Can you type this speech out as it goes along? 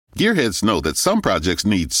Gearheads know that some projects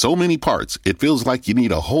need so many parts, it feels like you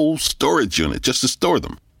need a whole storage unit just to store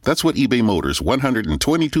them. That's what eBay Motors'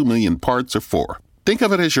 122 million parts are for. Think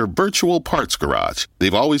of it as your virtual parts garage.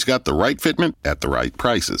 They've always got the right fitment at the right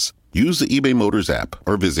prices. Use the eBay Motors app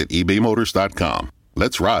or visit ebaymotors.com.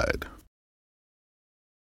 Let's ride.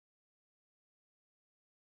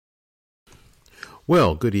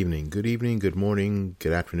 Well, good evening, good morning,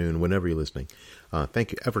 good afternoon, whenever you're listening.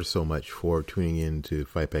 Thank you ever so much for tuning in to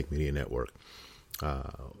Fight Back Media Network.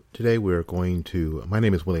 Today we're going to, my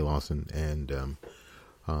name is Willie Lawson, and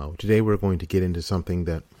today we're going to get into something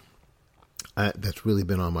that's really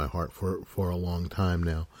been on my heart for a long time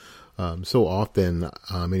now. So often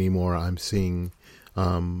anymore, I'm seeing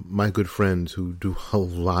my good friends who do a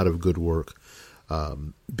lot of good work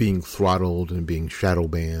being throttled and being shadow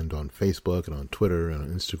banned on Facebook and on Twitter and on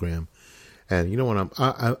Instagram. And you know what?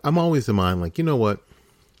 I'm always in mind, like, you know what?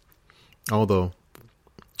 Although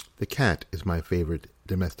the cat is my favorite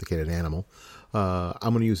domesticated animal, I'm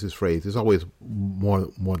going to use this phrase. There's always more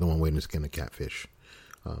than one way to skin a catfish.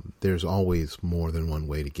 There's always more than one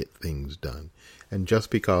way to get things done. And just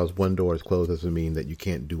because one door is closed doesn't mean that you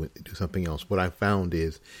can't do something else. What I found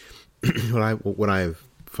is, what I've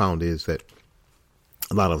found is that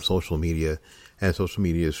a lot of social media and social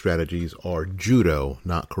media strategies are judo,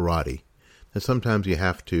 not karate. And sometimes you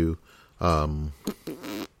have to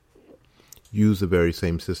use the very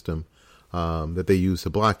same system that they use to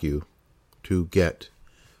block you to get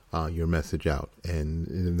your message out.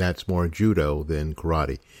 And that's more judo than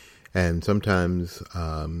karate. And sometimes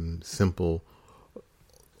simple,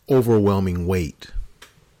 overwhelming weight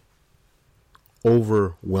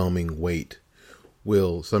will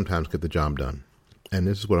sometimes get the job done. And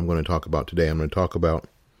this is what I'm going to talk about today. I'm going to talk about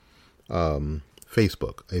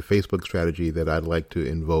Facebook, a Facebook strategy that I'd like to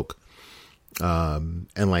invoke, and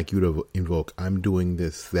like you to invoke. I'm doing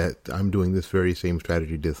this very same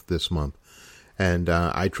strategy this month, and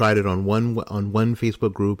I tried it on one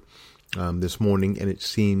Facebook group this morning, and it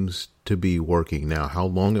seems to be working. Now, how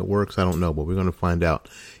long it works, I don't know, but we're going to find out.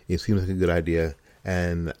 It seems like a good idea,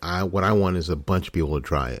 and what I want is a bunch of people to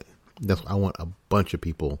try it. I want a bunch of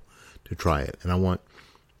people to try it. And I want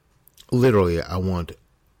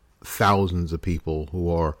thousands of people who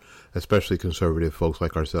are especially conservative folks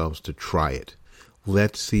like ourselves to try it.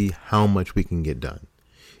 Let's see how much we can get done.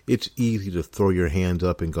 It's easy to throw your hands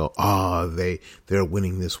up and go, they're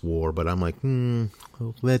winning this war. But I'm like,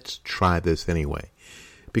 let's try this anyway.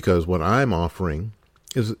 Because what I'm offering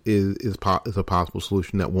is a possible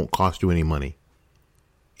solution that won't cost you any money.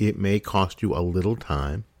 It may cost you a little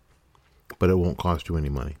time, but it won't cost you any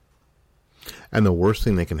money. And the worst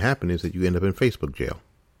thing that can happen is that you end up in Facebook jail.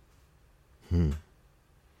 You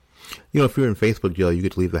know, if you're in Facebook jail, you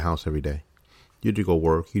get to leave the house every day. You get to go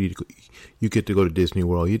work. You get to go to Disney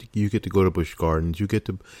World. You get to go to Busch Gardens. You get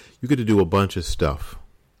to do a bunch of stuff.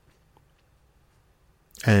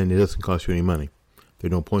 And it doesn't cost you any money. There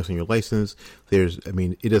are no points on your license.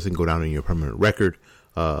 It doesn't go down in your permanent record.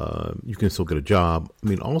 You can still get a job. I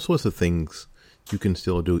mean, all sorts of things you can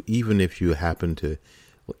still do, even if you happen to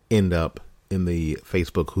end up in the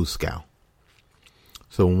Facebook Hooskow.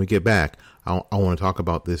 So when we get back, I want to talk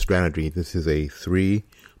about this strategy. This is a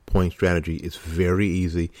 3-point strategy. It's very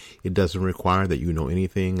easy. It doesn't require that you know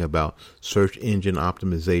anything about search engine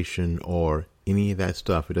optimization or any of that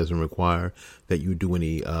stuff. It doesn't require that you do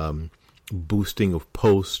any boosting of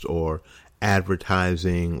posts or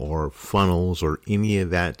advertising or funnels or any of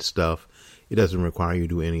that stuff. It doesn't require you to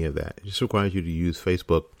do any of that. It just requires you to use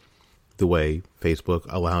Facebook the way Facebook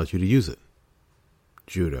allows you to use it.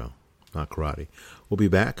 Judo, not karate. We'll be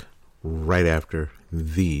back right after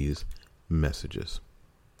these messages.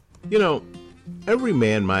 You know, every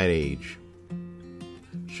man my age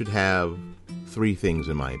should have 3 things,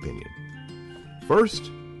 in my opinion. First,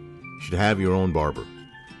 you should have your own barber.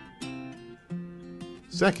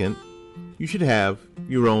 Second, you should have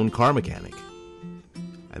your own car mechanic.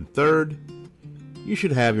 And third, you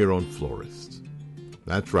should have your own florist.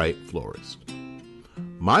 That's right, florist.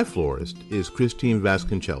 My florist is Christine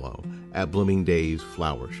Vasconcello at Blooming Days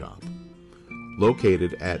Flower Shop,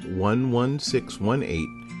 located at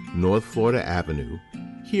 11618 North Florida Avenue,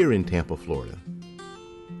 here in Tampa, Florida.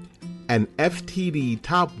 An FTD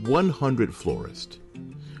Top 100 florist,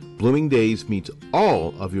 Blooming Days meets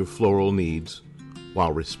all of your floral needs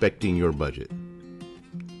while respecting your budget.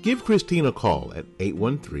 Give Christine a call at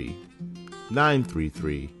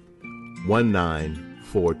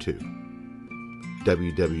 813-933-1942.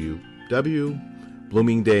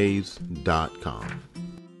 www.bloomingdays.com.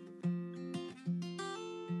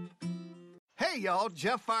 Hey y'all,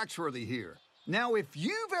 Jeff Foxworthy here. Now, if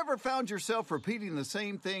you've ever found yourself repeating the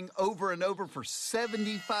same thing over and over for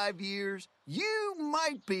 75 years, you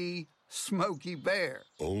might be Smokey Bear.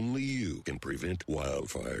 Only you can prevent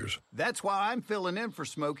wildfires. That's why I'm filling in for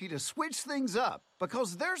Smokey to switch things up,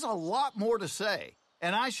 because there's a lot more to say.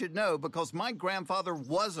 And I should know because my grandfather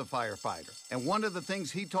was a firefighter. And one of the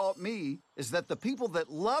things he taught me is that the people that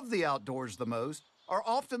love the outdoors the most are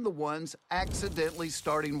often the ones accidentally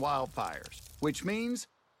starting wildfires, which means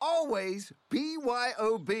always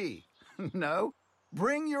BYOB. No,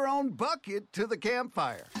 bring your own bucket to the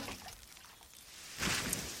campfire.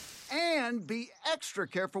 And be extra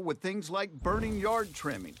careful with things like burning yard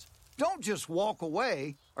trimmings. Don't just walk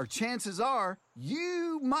away, or chances are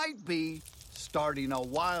you might be starting a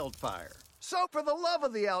wildfire. So for the love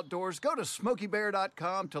of the outdoors, go to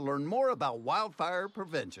SmokeyBear.com to learn more about wildfire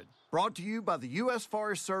prevention. Brought to you by the U.S.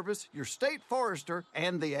 Forest Service, your state forester,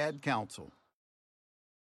 and the Ad Council.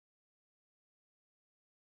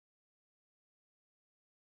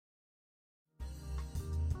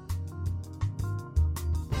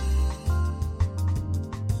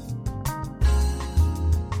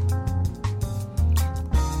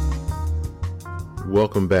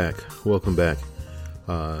 Welcome back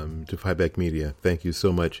to Fight Back Media. Thank you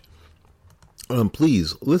so much.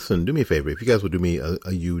 Please listen, do me a favor. If you guys would do me a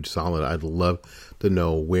huge solid, I'd love to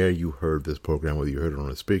know where you heard this program, whether you heard it on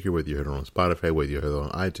a speaker, whether you heard it on Spotify, whether you heard it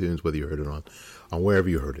on iTunes, whether you heard it on wherever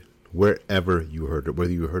you heard it, wherever you heard it,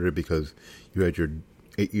 whether you heard it because you had your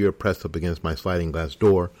ear pressed up against my sliding glass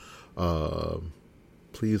door.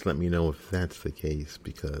 Please let me know if that's the case,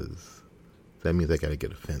 because that means I got to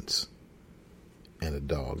get a fence and a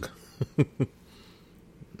dog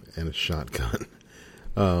and a shotgun.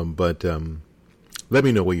 But let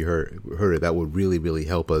me know where you heard it. That would really, really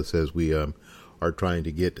help us as we are trying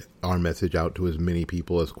to get our message out to as many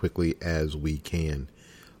people as quickly as we can,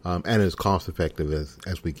 and as cost effective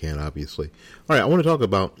as we can, obviously. All right, I want to talk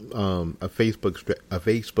about a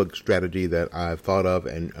Facebook strategy that I've thought of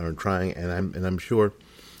and are trying, and I'm sure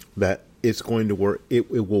that it's going to work.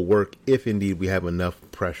 It will work if indeed we have enough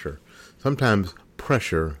pressure. Sometimes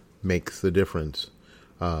pressure makes the difference.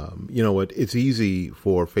 It's easy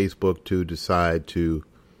for Facebook to decide to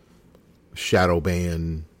shadow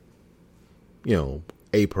ban,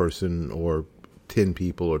 a person or 10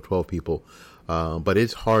 people or 12 people. But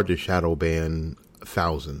it's hard to shadow ban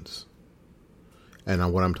thousands.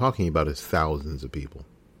 And what I'm talking about is thousands of people.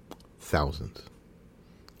 Thousands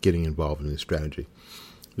getting involved in this strategy.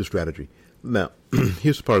 Now,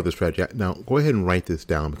 here's part of the strategy. Now, go ahead and write this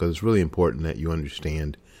down because it's really important that you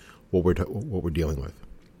understand what we're dealing with.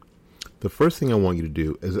 The first thing I want you to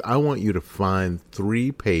do is I want you to find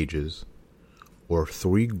 3 pages or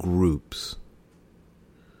 3 groups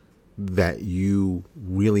that you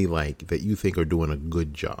really like, that you think are doing a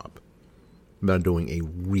good job. They're doing a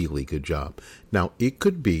really good job. Now, it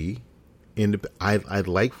could be, I'd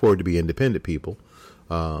like for it to be independent people.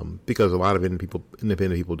 Because a lot of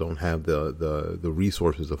independent people don't have the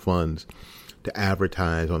resources, the funds to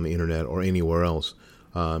advertise on the internet or anywhere else.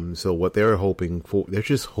 So what they're hoping for, they're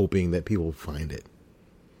just hoping that people find it.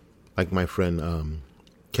 Like my friend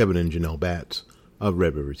Kevin and Janelle Batts of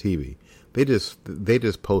Red River TV, they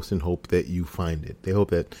just post and hope that you find it. They hope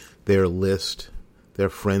that their list, their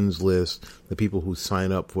friends list, the people who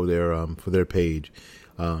sign up for their page,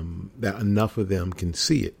 that enough of them can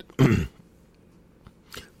see it.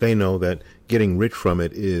 They know that getting rich from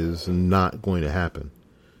it is not going to happen.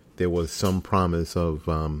 There was some promise of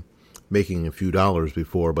making a few dollars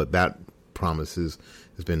before, but that promise has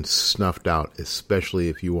been snuffed out, especially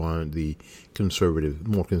if you are on the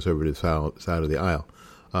more conservative side of the aisle.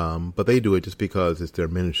 But they do it just because it's their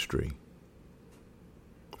ministry.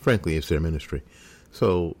 Frankly, it's their ministry.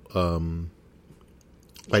 So,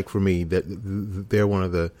 like for me, they're one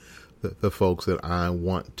of the folks that I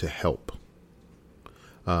want to help.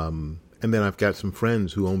 And then I've got some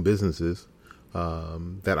friends who own businesses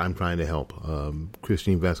that I'm trying to help.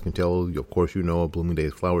 Christine Vasconcello, of course, of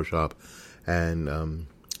Bloomingdale's Flower Shop, and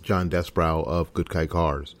John Desbrow of Good Kite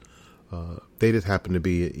Cars. They just happen to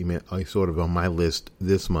be sort of on my list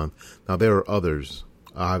this month. Now, there are others,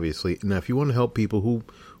 obviously. Now, if you want to help people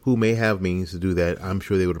who may have means to do that, I'm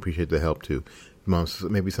sure they would appreciate the help, too.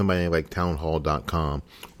 Maybe somebody like townhall.com,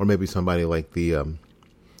 or maybe somebody like the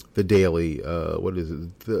Daily, what is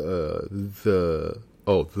it? The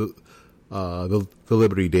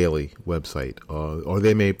Liberty Daily website, or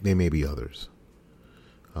they may be others.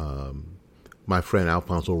 My friend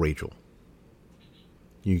Alfonso Rachel.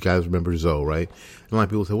 You guys remember Zoe, right? And a lot of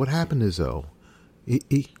people say, "What happened to Zoe?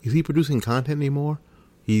 Is he producing content anymore?"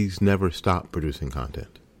 He's never stopped producing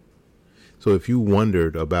content. So if you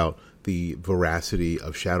wondered about the veracity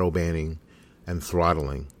of shadow banning and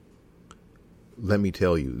throttling, let me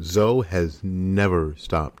tell you, Zoe has never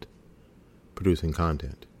stopped producing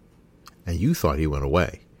content. And you thought he went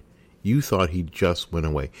away. You thought he just went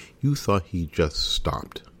away. You thought he just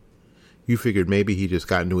stopped. You figured maybe he just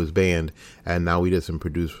got into his band and now he doesn't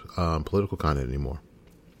produce political content anymore.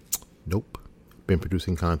 Nope. Been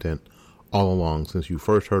producing content all along since you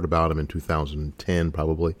first heard about him in 2010,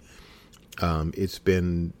 probably. It's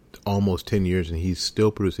been almost 10 years and he's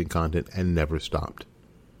still producing content and never stopped.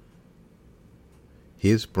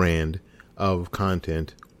 His brand of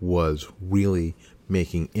content was really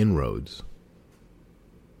making inroads.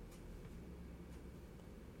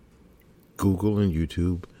 Google and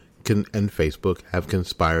YouTube and Facebook have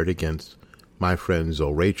conspired against my friend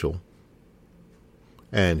Zoe Rachel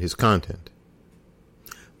and his content.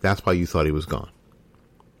 That's why you thought he was gone.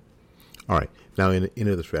 All right. Now,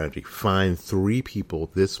 into the strategy. Find 3 people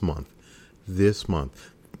this month.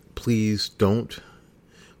 Please don't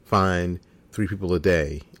find 3 people a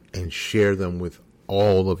day and share them with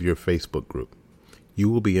all of your Facebook group. You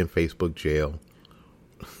will be in Facebook jail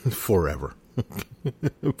forever.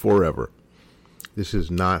 Forever. This is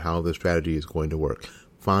not how the strategy is going to work.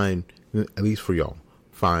 Find, at least for y'all,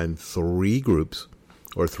 find 3 groups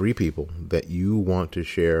or 3 people that you want to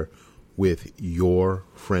share with your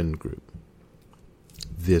friend group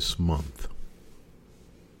this month.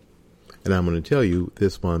 And I'm going to tell you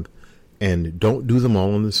this month, and don't do them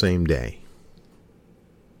all on the same day.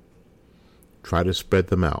 Try to spread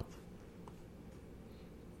them out.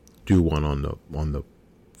 Do one on the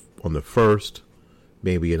 1st,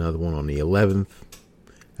 maybe another one on the 11th,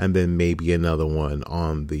 and then maybe another one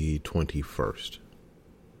on the 21st.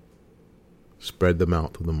 Spread them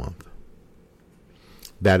out through the month.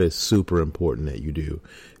 That is super important that you do,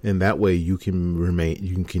 and that way you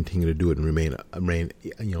can continue to do it and remain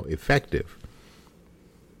effective.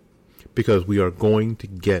 Because we are going to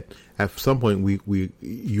get, at some point,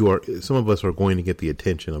 some of us are going to get the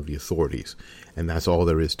attention of the authorities, and that's all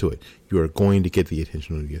there is to it. You are going to get the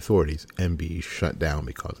attention of the authorities and be shut down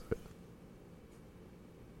because of it.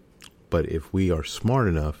 But if we are smart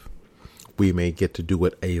enough, we may get to do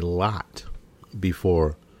it a lot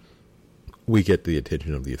before we get the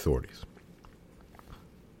attention of the authorities.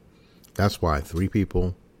 That's why 3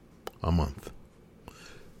 people a month.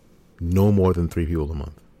 No more than 3 people a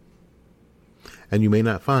month. And you may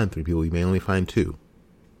not find 3 people. You may only find 2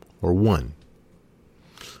 or 1.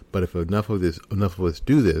 But if enough of us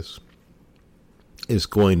do this, it's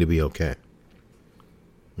going to be okay.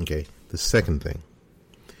 Okay. The second thing,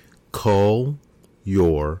 cull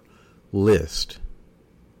your list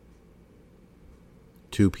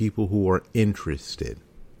to people who are interested.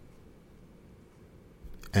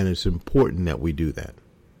 And it's important that we do that.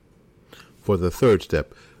 For the third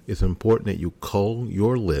step, it's important that you cull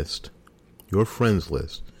your list, your friends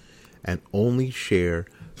list, and only share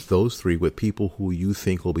those 3 with people who you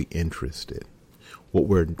think will be interested. What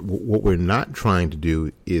we're not trying to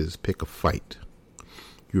do is pick a fight.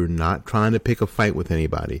 You're not trying to pick a fight with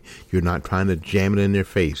anybody. You're not trying to jam it in their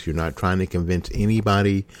face. You're not trying to convince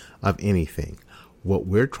anybody of anything. What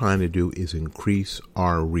we're trying to do is increase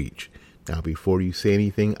our reach. Now, before you say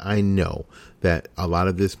anything, I know that a lot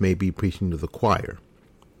of this may be preaching to the choir,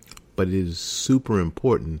 but it is super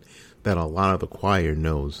important that a lot of the choir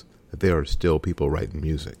knows that there are still people writing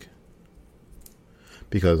music.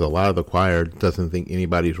 Because a lot of the choir doesn't think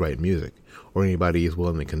anybody's writing music, or anybody is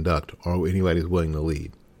willing to conduct, or anybody's willing to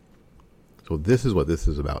lead. So this is what this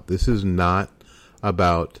is about. This is not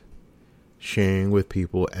about sharing with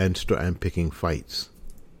people and picking fights.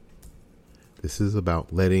 This is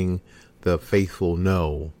about letting the faithful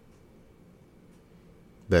know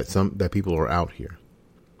that people are out here.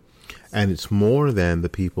 And it's more than the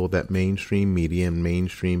people that mainstream media and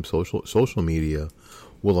mainstream social media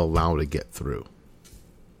will allow to get through.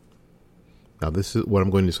 Now, this is what I'm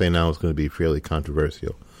going to say now is going to be fairly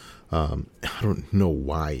controversial. I don't know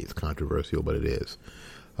why it's controversial, but it is.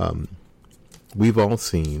 We've all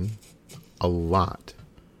seen a lot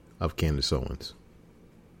of Candace Owens.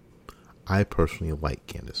 I personally like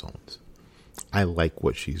Candace Owens. I like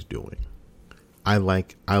what she's doing. I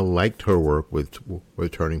liked her work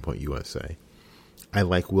with Turning Point USA. I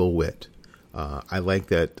like Will Witt. I like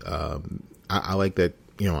that. I like that.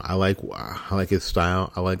 I like his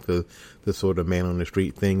style. I like the sort of man on the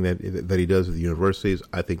street thing that he does with the universities.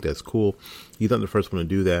 I think that's cool. He's not the first one to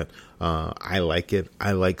do that. I like it.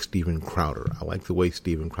 I like Steven Crowder. I like the way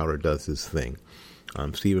Steven Crowder does his thing.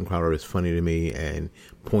 Steven Crowder is funny to me and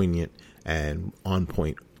poignant and on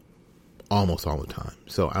point almost all the time.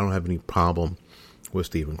 So I don't have any problem with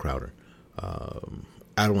Steven Crowder.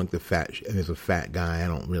 I don't like the fat. As a fat guy, I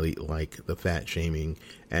don't really like the fat shaming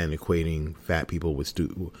and equating fat people with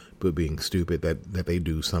being stupid that they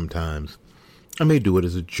do sometimes. I may do it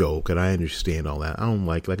as a joke, and I understand all that. I don't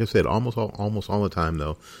like I said, almost all the time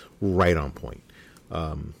though, right on point.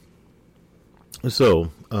 These are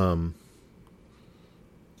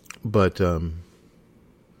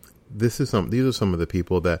some of the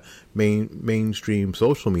people that mainstream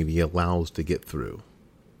social media allows to get through.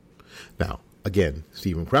 Now, again,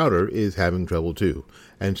 Steven Crowder is having trouble too,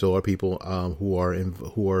 and so are people who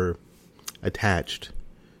are attached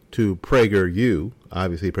to PragerU.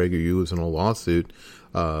 Obviously, PragerU is in a lawsuit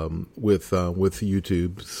with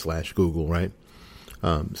YouTube / Google, right?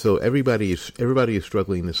 So everybody is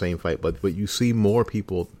struggling in the same fight, but you see more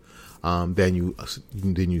people than you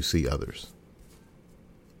see others.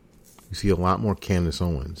 You see a lot more Candace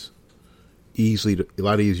Owens, a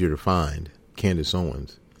lot easier to find Candace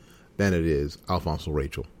Owens than it is Alfonso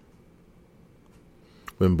Rachel.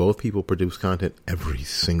 When both people produce content every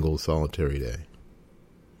single solitary day.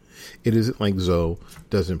 It isn't like Zoe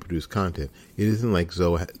doesn't produce content. It isn't like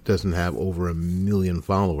Zoe doesn't have over 1 million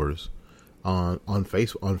followers on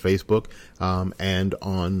Facebook and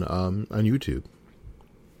on YouTube.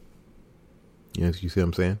 Yes, you see what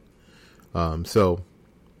I'm saying? So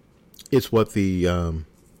it's what the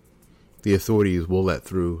authorities will let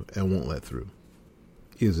through and won't let through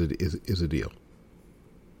is a deal.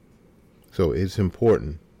 So it's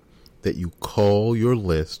important that you call your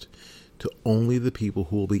list to only the people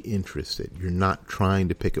who will be interested. You're not trying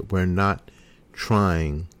to pick it. We're not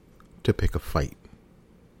trying to pick a fight.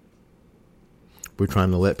 We're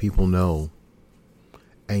trying to let people know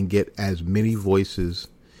and get as many voices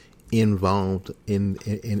involved in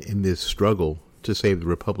this struggle to save the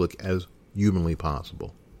Republic as humanly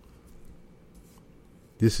possible.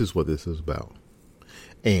 This is what this is about.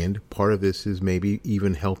 And part of this is maybe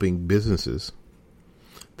even helping businesses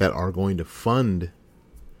that are going to fund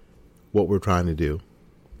what we're trying to do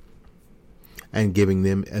and giving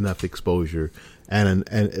them enough exposure and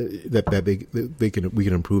that we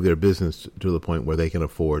can improve their business to the point where they can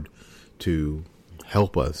afford to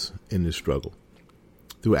help us in this struggle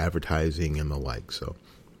through advertising and the like. So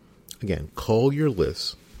again, call your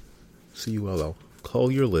list, CULL,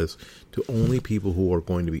 call your list to only people who are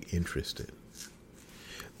going to be interested.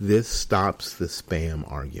 This stops the spam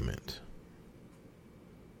argument.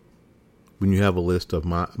 When you have a list of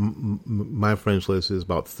my friends list is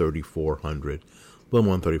about 3,400, a little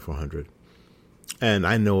more than 3,400. And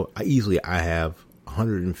I know I have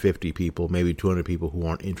 150 people, maybe 200 people who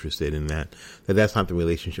aren't interested in that. That's not the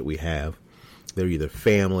relationship we have. They're either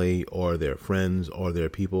family or they're friends or they're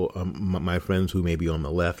people, my friends who may be on the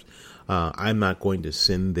left. I'm not going to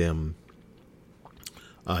send them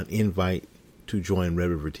an invite to join Red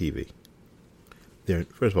River TV.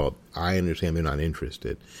 First of all, I understand they're not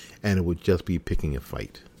interested, and it would just be picking a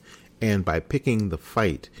fight. And by picking the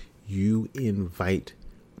fight, you invite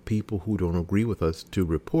people who don't agree with us to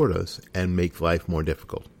report us and make life more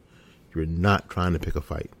difficult. You're not trying to pick a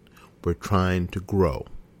fight. We're trying to grow.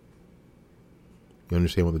 You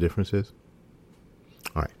understand what the difference is?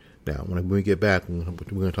 All right. Now, when we get back, we're going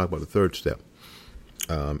to talk about the third step.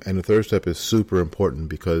 And the third step is super important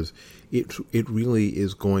because it really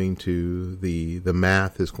is going to, the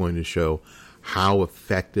math is going to show how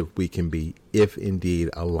effective we can be if indeed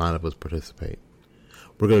a lot of us participate.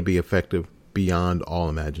 We're going to be effective beyond all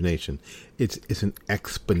imagination. It's an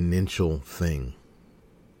exponential thing.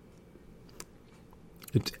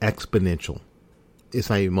 It's exponential. It's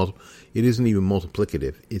not even it isn't even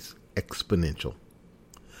multiplicative. It's exponential.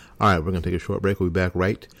 All right, we're going to take a short break. We'll be back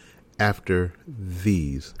right after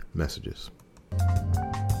these messages.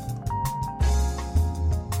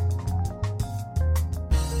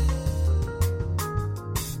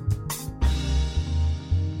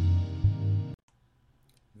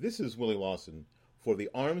 This is Willie Lawson for the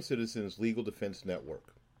Armed Citizens Legal Defense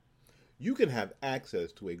Network. You can have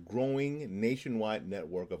access to a growing nationwide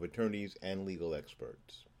network of attorneys and legal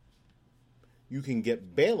experts. You can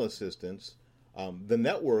get bail assistance. The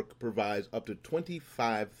network provides up to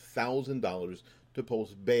 $25,000 to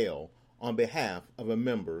post bail on behalf of a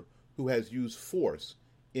member who has used force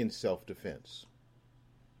in self-defense.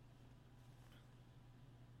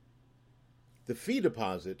 The fee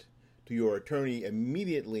deposit to your attorney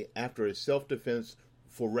immediately after a self-defense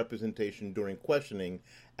for representation during questioning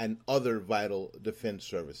and other vital defense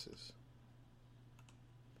services.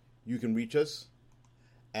 You can reach us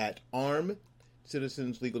at Armed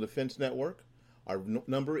Citizens Legal Defense Network. Our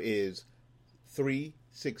number is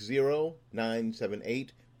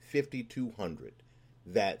 360-978-5200.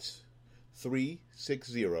 That's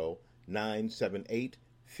 360-978-5200.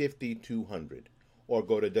 888-978-5200 or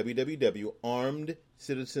go to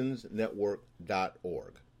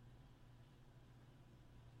www.armedcitizensnetwork.org.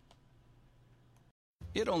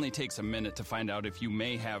 It only takes a minute to find out if you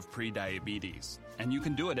may have prediabetes, and you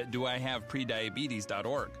can do it at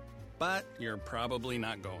doihaveprediabetes.org. But you're probably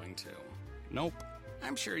not going to. Nope.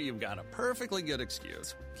 I'm sure you've got a perfectly good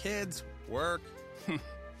excuse. Kids, work.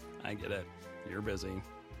 I get it. You're busy.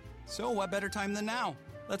 So what better time than now?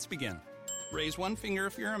 Let's begin. Raise one finger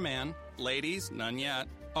if you're a man. Ladies, none yet.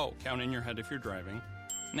 Oh, count in your head if you're driving.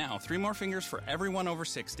 Now, 3 more fingers for everyone over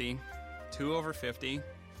 60, 2 over 50,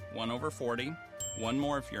 1 over 40, 1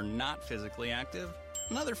 more if you're not physically active,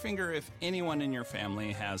 another finger if anyone in your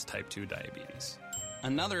family has type 2 diabetes,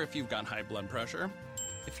 another if you've got high blood pressure.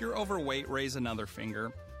 If you're overweight, raise another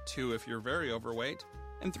finger, 2 if you're very overweight,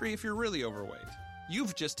 and 3 if you're really overweight.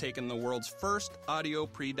 You've just taken the world's first audio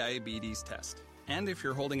prediabetes test. And if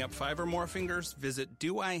you're holding up 5 or more fingers, visit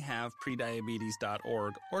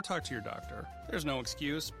doihaveprediabetes.org or talk to your doctor. There's no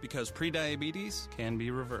excuse because prediabetes can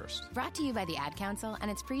be reversed. Brought to you by the Ad Council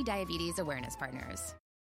and its pre-diabetes awareness partners.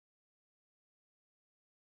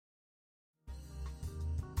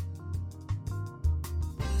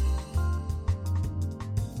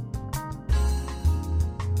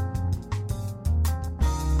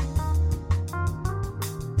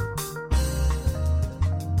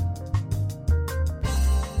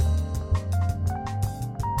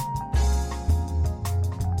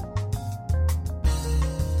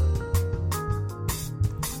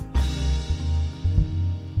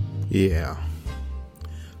 Yeah.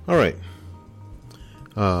 All right.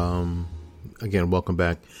 Again, welcome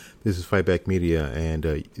back. This is Fightback Media, and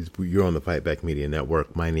you're on the Fightback Media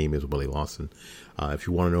Network. My name is Willie Lawson. If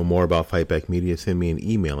you want to know more about Fightback Media, send me an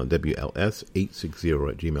email at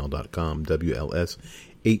wls860@gmail.com,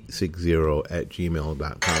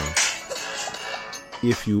 wls860@gmail.com.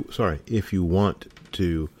 If you want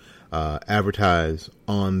to advertise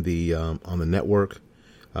on the network,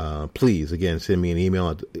 please, again, send me an email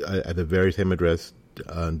at the very same address,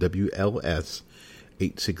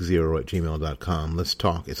 WLS860@gmail.com. Let's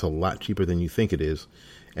talk. It's a lot cheaper than you think it is,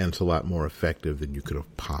 and it's a lot more effective than you could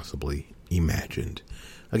have possibly imagined.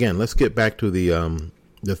 Again, let's get back to the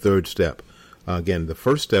third step. Again, the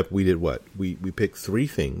first step, we did what? We picked 3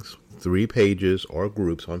 things, 3 pages or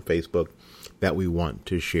groups on Facebook that we want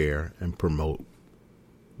to share and promote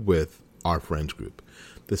with our friends group.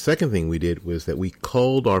 The second thing we did was that we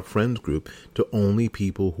culled our friends group to only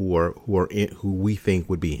people who we think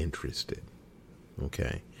would be interested.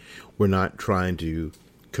 Okay, we're not trying to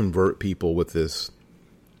convert people with this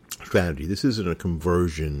strategy. This isn't a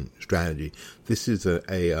conversion strategy. This is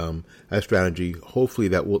a strategy, hopefully,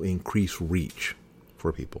 that will increase reach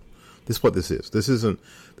for people. This is what this is. This isn't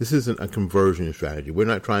a conversion strategy. We're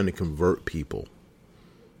not trying to convert people.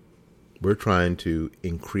 We're trying to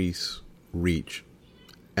increase reach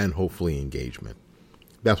and hopefully engagement.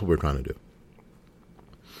 That's what we're trying to do.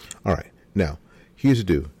 All right. Now, here's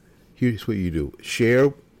what you do.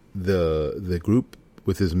 Share the group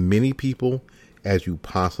with as many people as you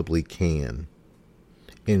possibly can,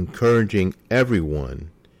 encouraging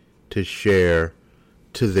everyone to share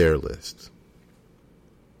to their lists.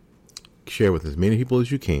 Share with as many people as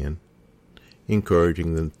you can,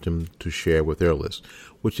 encouraging them to share with their list,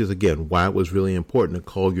 which is, again, why it was really important to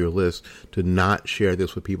call your list to not share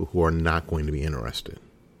this with people who are not going to be interested.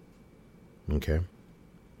 Okay?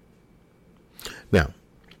 Now,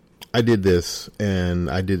 I did this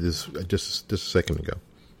just a second ago.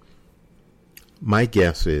 My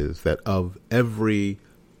guess is that of every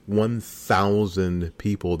 1,000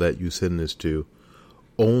 people that you send this to,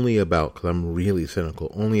 only about, because I'm really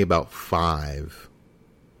cynical, only about 5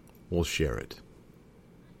 will share it.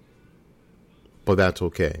 But that's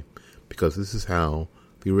okay, because this is how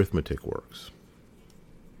the arithmetic works.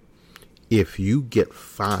 If you get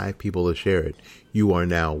 5 people to share it, you are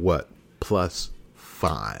now what? Plus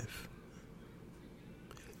 5.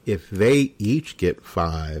 If they each get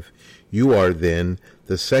 5, you are then,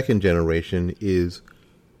 the second generation is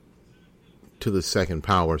to the second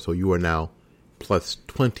power, so you are now plus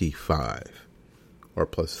 25, or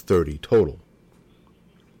plus 30 total.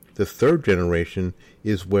 The third generation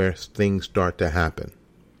is where things start to happen.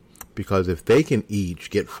 Because if they can each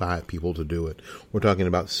get 5 people to do it, we're talking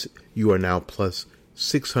about, you are now plus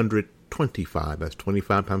 625. That's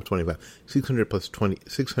 25 times 25. 600 plus 20,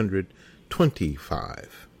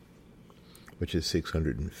 625, which is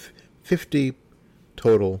 650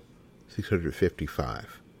 total,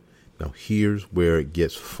 655. Now here's where it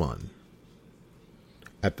gets fun.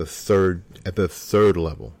 At the third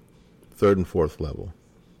level, third and fourth level,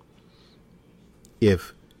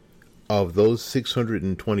 if of those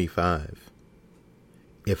 625,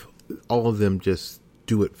 if all of them just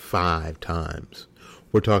do it 5 times,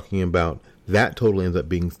 we're talking about that total ends up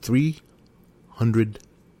being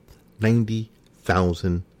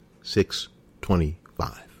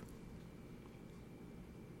 390,625.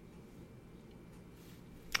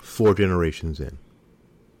 4 generations in.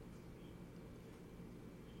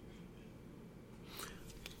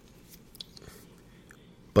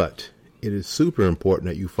 But it is super important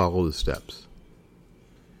that you follow the steps.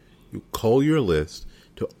 You cull your list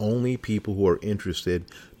to only people who are interested,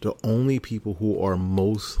 to only people who are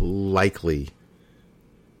most likely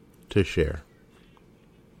to share.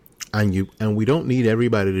 And we don't need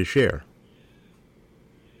everybody to share.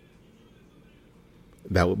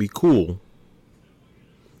 That would be cool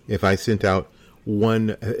if I sent out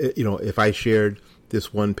if I shared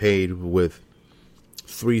this one page with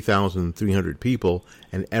 3,300 people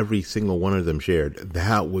and every single one of them shared.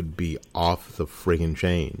 That would be off the friggin'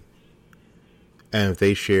 chain. And if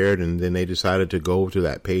they shared and then they decided to go to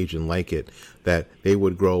that page and like it, that they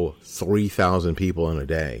would grow 3,000 people in a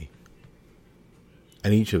day.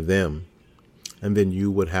 And each of them. And then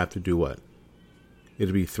you would have to do what?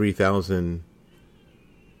 It'd be 3,000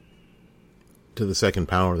 to the second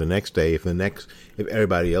power the next day. If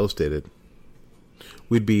everybody else did it,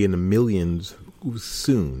 we'd be in the millions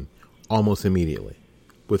soon, almost immediately,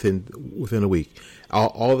 within a week.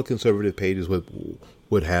 All the conservative pages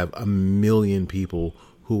would have 1 million people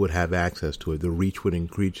who would have access to it. The reach would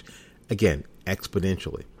increase, again,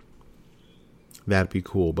 exponentially. That'd be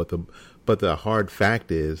cool. But the hard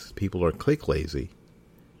fact is people are click lazy,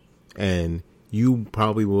 and you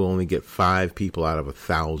probably will only get 5 people out of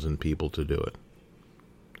 1,000 people to do it.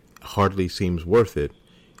 Hardly seems worth it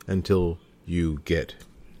until you get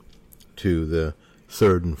to the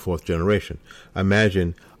 3rd and 4th generation.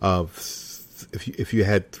 Imagine if you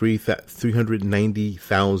had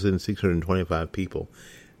 390,625 people,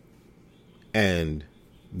 and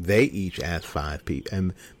they each asked 5 people,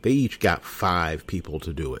 and they each got 5 people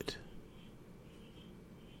to do it.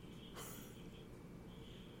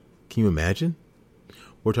 Can you imagine?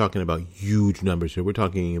 We're talking about huge numbers here. We're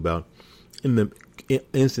talking about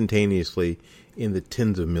instantaneously in the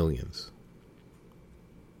tens of millions.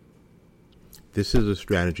 This is a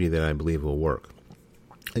strategy that I believe will work.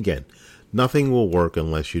 Again, nothing will work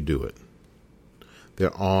unless you do it.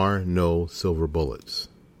 There are no silver bullets.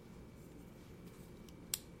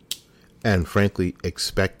 And frankly,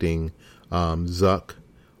 expecting Zuck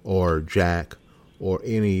or Jack or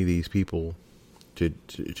any of these people to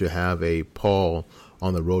have a Paul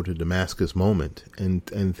on the road to Damascus moment and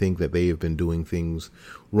think that they have been doing things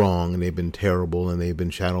wrong and they've been terrible and they've been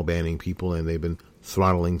shadow banning people and they've been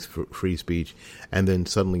throttling free speech, and then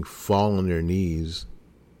suddenly fall on their knees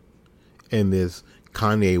in this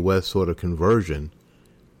Kanye West sort of conversion.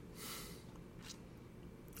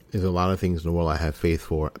 There's a lot of things in the world I have faith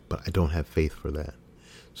for, but I don't have faith for that.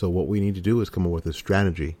 So what we need to do is come up with a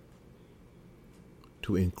strategy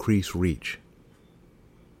to increase reach.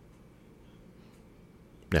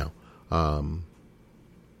 Now, I'm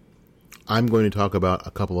going to talk about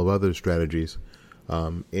a couple of other strategies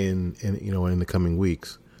in the coming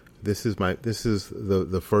weeks. This is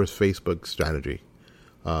the first Facebook strategy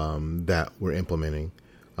that we're implementing.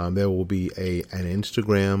 There will be an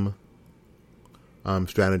Instagram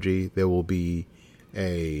strategy. There will be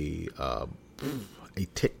a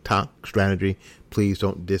TikTok strategy. Please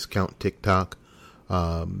don't discount TikTok.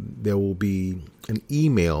 There will be an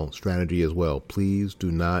email strategy as well. Please do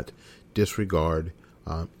not disregard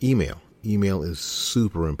email. Email is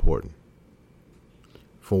super important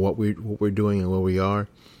for what we're doing and where we are.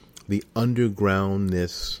 The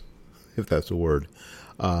undergroundness, if that's a word,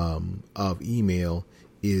 of email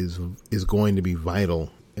is going to be vital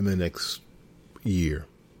in the next year,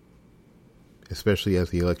 especially as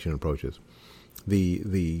the election approaches.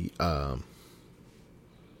 The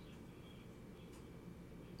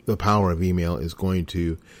power of email is going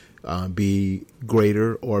to be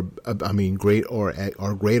greater,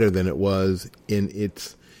 greater than it was in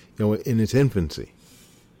its infancy.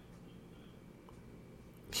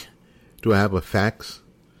 Do I have a fax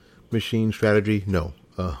machine strategy? No,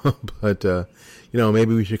 but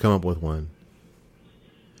maybe we should come up with one.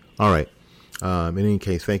 All right. In any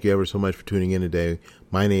case, thank you ever so much for tuning in today.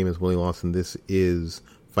 My name is Willie Lawson. This is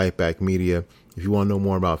Fight Back Media. If you want to know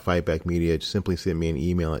more about Fight Back Media, just simply send me an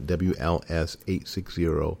email at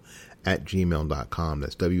WLS860@gmail.com.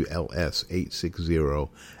 That's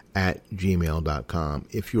WLS860@gmail.com.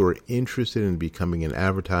 If you are interested in becoming an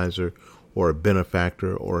advertiser or a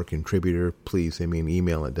benefactor or a contributor, please send me an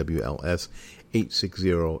email at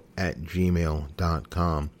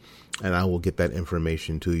WLS860@gmail.com. and I will get that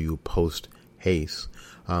information to you post haste.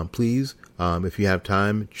 Please, if you have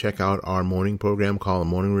time, check out our morning program called The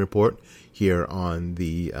Morning Report here on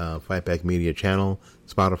the Fight Back Media channel,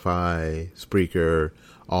 Spotify, Spreaker,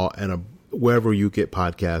 wherever you get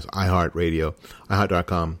podcasts, iHeartRadio,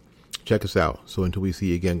 iHeart.com. Check us out. So until we see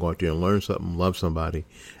you again, go out there and learn something, love somebody,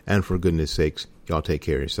 and for goodness sakes, y'all take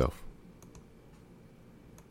care of yourself.